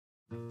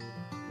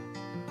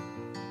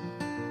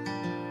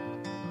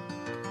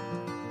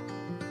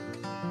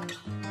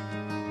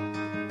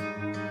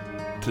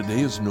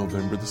Today is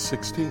November the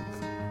 16th.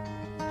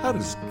 How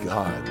does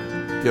God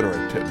get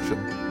our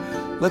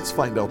attention? Let's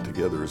find out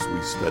together as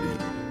we study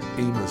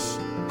Amos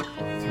 3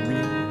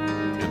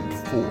 and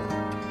 4.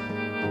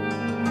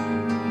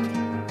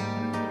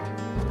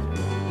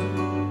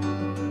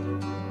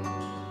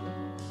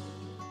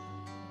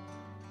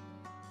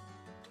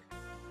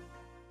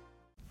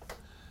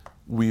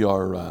 We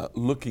are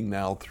looking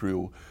now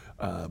through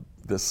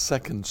the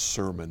second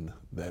sermon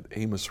that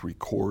Amos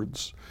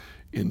records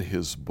in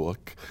his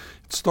book.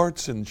 It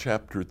starts in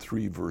chapter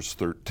 3, verse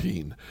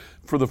 13.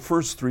 For the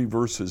first three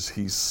verses,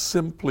 he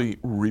simply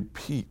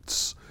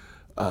repeats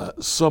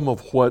some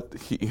of what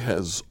he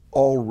has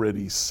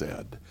already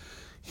said.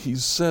 He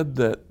said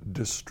that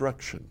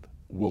destruction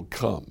will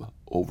come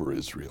over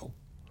Israel.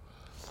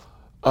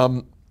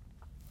 In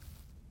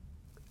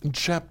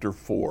chapter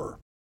 4,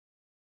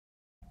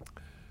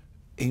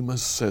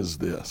 Amos says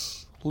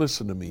this,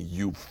 "Listen to me,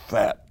 you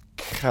fat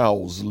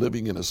cows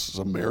living in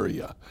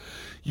Samaria,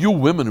 you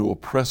women who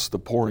oppress the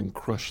poor and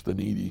crush the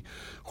needy,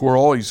 who are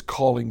always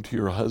calling to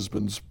your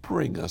husbands,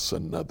 bring us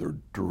another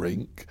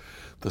drink.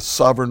 The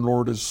sovereign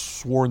Lord has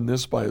sworn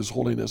this by his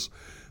holiness.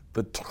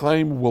 The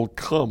time will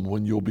come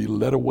when you'll be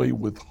led away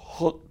with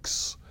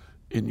hooks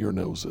in your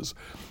noses.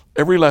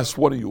 Every last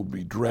one of you will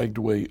be dragged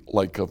away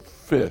like a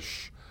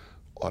fish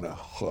on a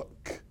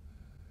hook."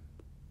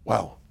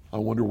 Wow, I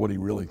wonder what he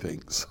really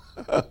thinks.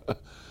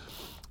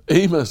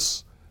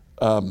 Amos,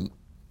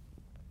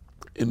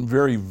 in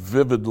very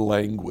vivid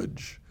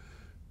language,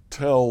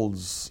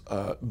 tells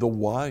the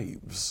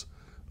wives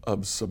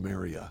of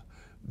Samaria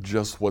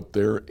just what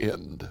their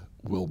end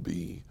will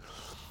be.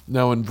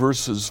 Now in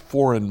verses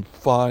 4 and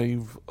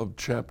 5 of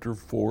chapter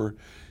 4,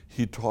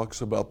 he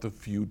talks about the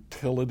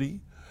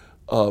futility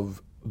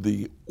of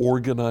the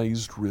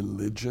organized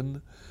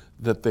religion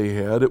that they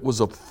had. It was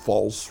a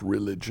false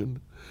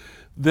religion.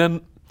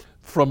 Then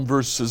from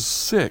verses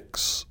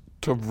 6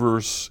 to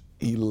verse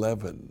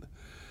 11,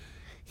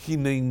 he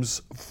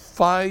names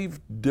 5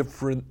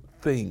 different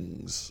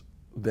things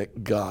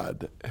that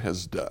God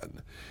has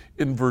done.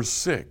 In verse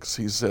 6,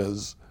 he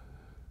says,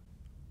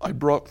 "I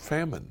brought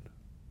famine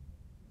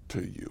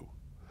to you."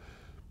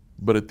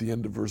 But at the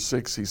end of verse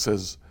 6, he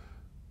says,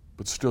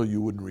 "But still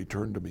you wouldn't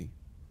return to me."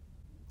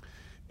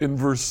 In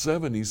verse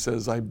 7, he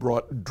says, "I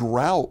brought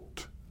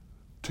drought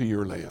to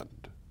your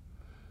land."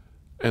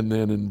 And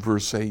then in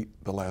verse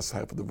 8, the last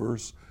half of the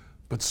verse,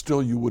 "But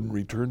still you wouldn't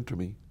return to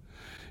me."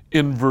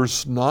 In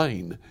verse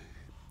 9,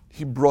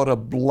 he brought a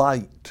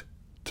blight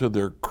to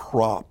their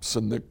crops,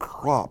 and the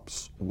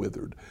crops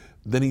withered.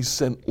 Then he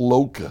sent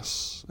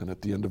locusts, and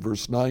at the end of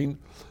verse 9,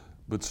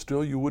 "But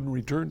still you wouldn't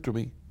return to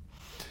me."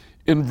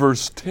 In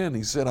verse 10,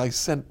 he said, "I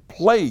sent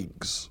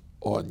plagues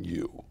on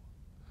you."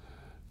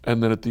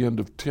 And then at the end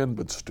of 10,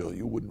 "But still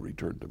you wouldn't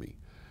return to me."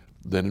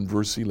 Then in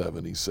verse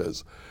 11, he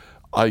says,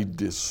 "I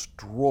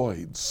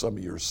destroyed some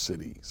of your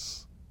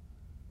cities."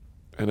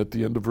 And at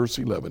the end of verse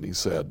 11, he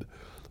said,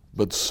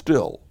 "But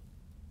still,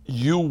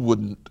 you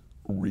wouldn't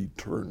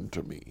return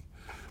to me."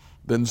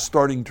 Then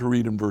starting to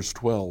read in verse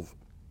 12,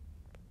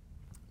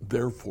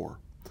 "Therefore,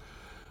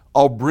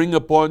 I'll bring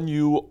upon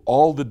you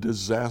all the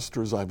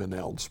disasters I've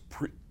announced.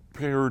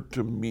 Prepare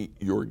to meet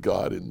your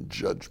God in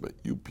judgment,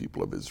 you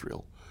people of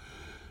Israel.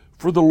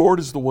 For the Lord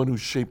is the one who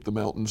shaped the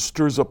mountains,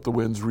 stirs up the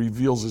winds,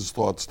 reveals his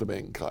thoughts to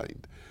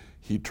mankind.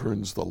 He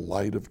turns the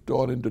light of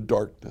dawn into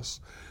darkness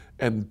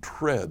and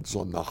treads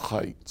on the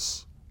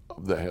heights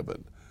of the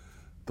heaven.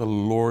 The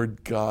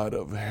Lord God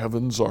of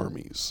heaven's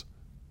armies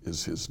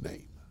is his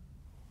name."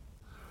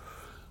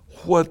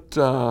 What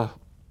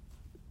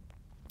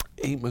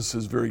Amos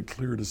is very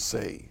clear to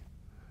say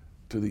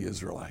to the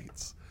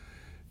Israelites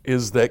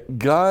is that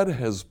God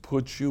has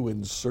put you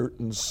in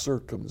certain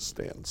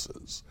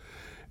circumstances,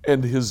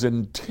 and his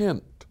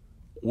intent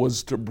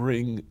was to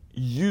bring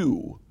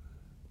you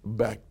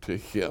back to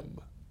him,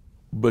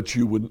 but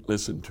you wouldn't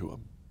listen to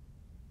him.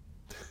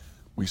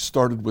 We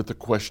started with the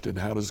question,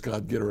 how does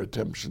God get our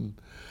attention?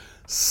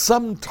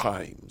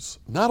 Sometimes,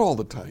 not all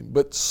the time,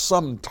 but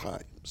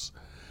sometimes,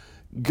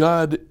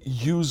 God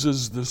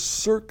uses the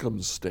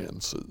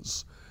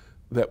circumstances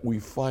that we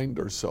find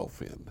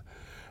ourselves in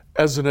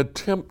as an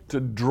attempt to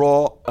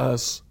draw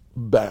us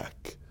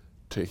back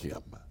to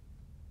him.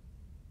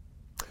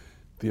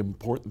 The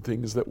important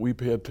thing is that we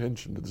pay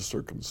attention to the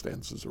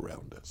circumstances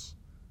around us.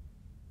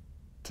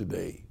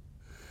 Today,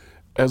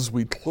 as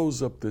we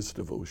close up this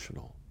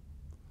devotional,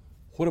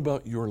 what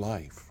about your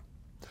life?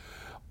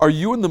 Are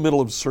you in the middle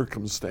of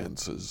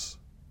circumstances?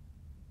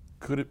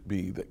 Could it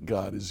be that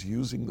God is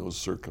using those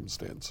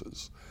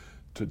circumstances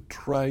to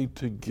try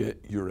to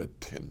get your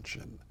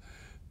attention,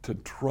 to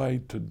try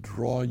to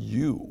draw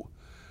you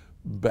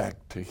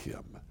back to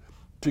him,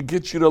 to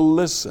get you to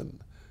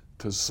listen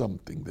to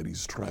something that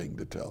he's trying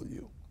to tell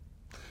you?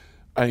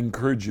 I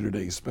encourage you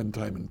today, spend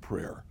time in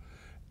prayer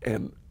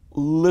and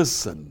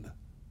listen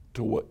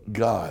to what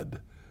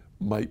God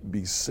might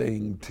be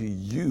saying to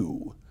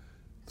you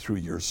through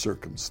your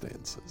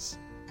circumstances.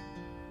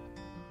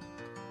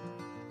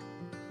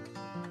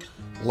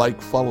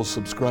 Like, follow,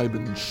 subscribe,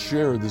 and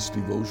share this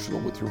devotional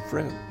with your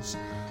friends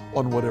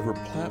on whatever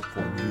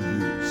platform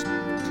you use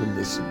to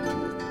listen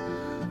to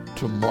it.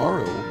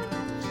 Tomorrow,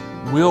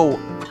 we'll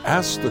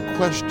ask the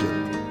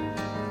question,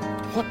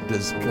 what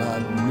does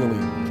God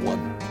really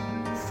want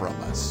from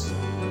us?